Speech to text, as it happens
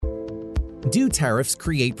Do Tariffs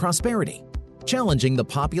Create Prosperity? Challenging the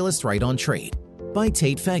Populist Right on Trade by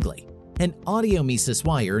Tate Fagley, an audio Mises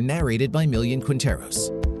Wire narrated by Millian Quinteros.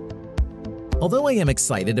 Although I am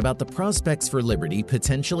excited about the prospects for liberty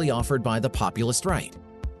potentially offered by the populist right,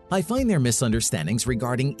 I find their misunderstandings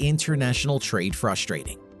regarding international trade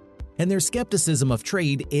frustrating. And their skepticism of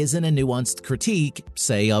trade isn't a nuanced critique,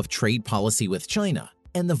 say, of trade policy with China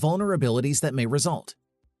and the vulnerabilities that may result.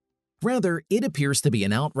 Rather, it appears to be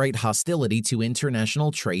an outright hostility to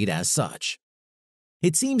international trade as such.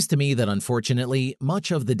 It seems to me that unfortunately, much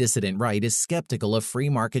of the dissident right is skeptical of free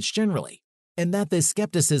markets generally, and that this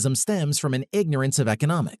skepticism stems from an ignorance of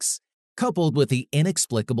economics, coupled with the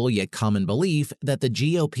inexplicable yet common belief that the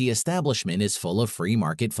GOP establishment is full of free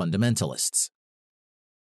market fundamentalists.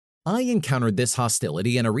 I encountered this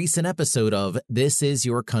hostility in a recent episode of This Is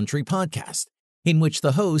Your Country podcast, in which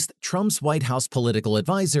the host, Trump's White House political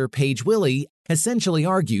advisor, Paige Willey, essentially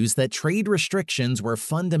argues that trade restrictions were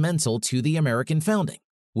fundamental to the American founding,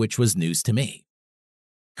 which was news to me.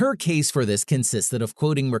 Her case for this consisted of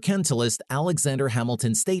quoting mercantilist Alexander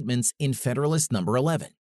Hamilton's statements in Federalist No. 11.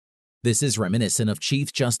 This is reminiscent of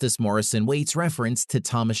Chief Justice Morrison Waite's reference to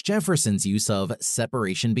Thomas Jefferson's use of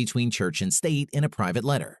separation between church and state in a private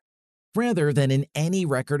letter, rather than in any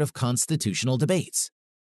record of constitutional debates,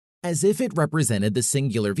 as if it represented the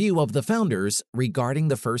singular view of the founders regarding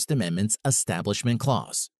the First Amendment's Establishment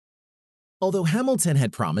Clause. Although Hamilton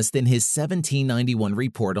had promised in his 1791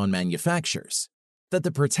 report on manufactures that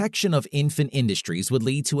the protection of infant industries would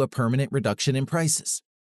lead to a permanent reduction in prices,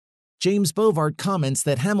 James Bovard comments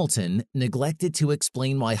that Hamilton neglected to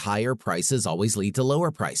explain why higher prices always lead to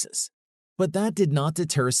lower prices, but that did not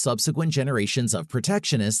deter subsequent generations of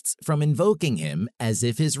protectionists from invoking him as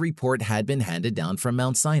if his report had been handed down from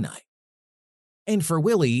Mount Sinai. And for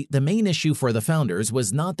Willey, the main issue for the founders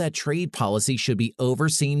was not that trade policy should be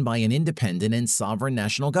overseen by an independent and sovereign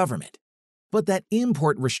national government, but that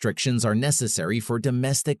import restrictions are necessary for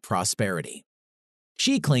domestic prosperity.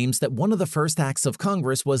 She claims that one of the first acts of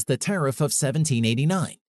Congress was the Tariff of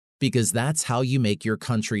 1789, because that's how you make your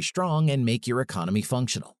country strong and make your economy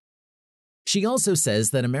functional. She also says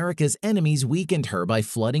that America's enemies weakened her by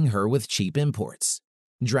flooding her with cheap imports.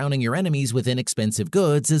 Drowning your enemies with inexpensive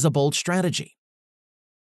goods is a bold strategy.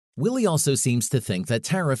 Willey also seems to think that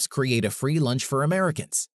tariffs create a free lunch for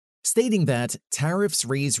Americans, stating that tariffs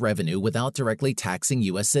raise revenue without directly taxing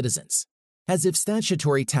U.S. citizens, as if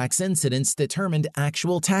statutory tax incidents determined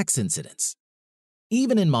actual tax incidents.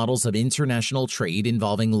 Even in models of international trade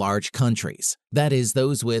involving large countries, that is,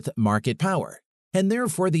 those with market power, and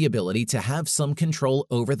therefore the ability to have some control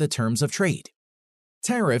over the terms of trade,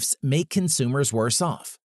 tariffs make consumers worse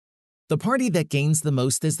off. The party that gains the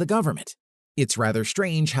most is the government. It's rather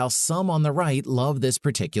strange how some on the right love this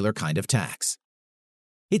particular kind of tax.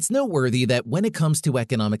 It's noteworthy that when it comes to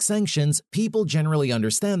economic sanctions, people generally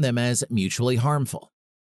understand them as mutually harmful.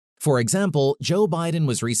 For example, Joe Biden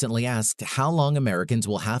was recently asked how long Americans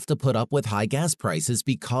will have to put up with high gas prices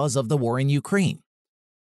because of the war in Ukraine.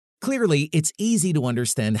 Clearly, it's easy to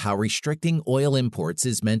understand how restricting oil imports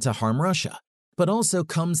is meant to harm Russia, but also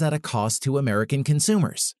comes at a cost to American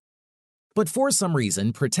consumers. But for some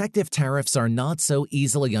reason, protective tariffs are not so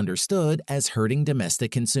easily understood as hurting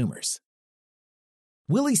domestic consumers.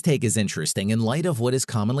 Willey's take is interesting in light of what is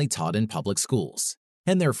commonly taught in public schools,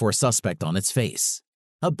 and therefore suspect on its face,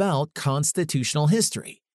 about constitutional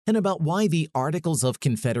history and about why the Articles of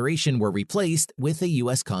Confederation were replaced with the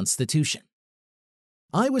U.S. Constitution.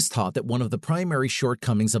 I was taught that one of the primary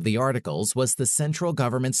shortcomings of the Articles was the central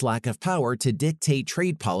government's lack of power to dictate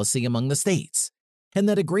trade policy among the states, and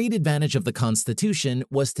that a great advantage of the Constitution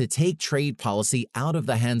was to take trade policy out of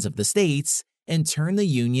the hands of the states and turn the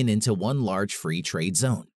Union into one large free trade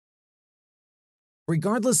zone.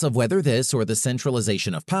 Regardless of whether this or the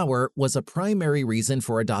centralization of power was a primary reason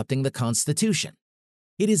for adopting the Constitution,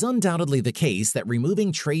 it is undoubtedly the case that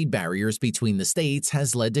removing trade barriers between the states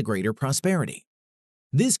has led to greater prosperity.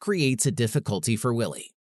 This creates a difficulty for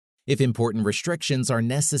Willey. If important restrictions are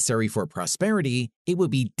necessary for prosperity, it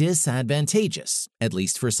would be disadvantageous, at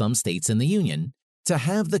least for some states in the Union, to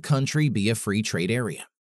have the country be a free trade area.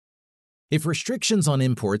 If restrictions on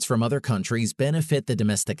imports from other countries benefit the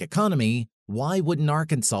domestic economy, why wouldn't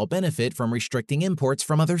Arkansas benefit from restricting imports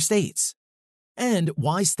from other states? And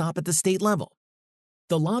why stop at the state level?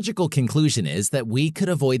 The logical conclusion is that we could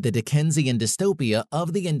avoid the Dickensian dystopia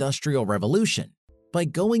of the Industrial Revolution by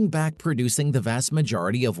going back producing the vast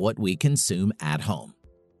majority of what we consume at home.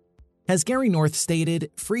 As Gary North stated,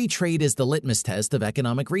 free trade is the litmus test of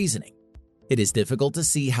economic reasoning. It is difficult to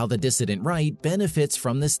see how the dissident right benefits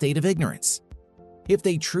from this state of ignorance. If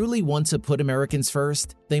they truly want to put Americans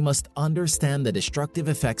first, they must understand the destructive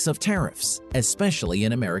effects of tariffs, especially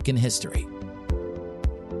in American history.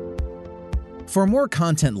 For more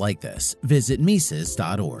content like this, visit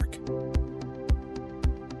Mises.org.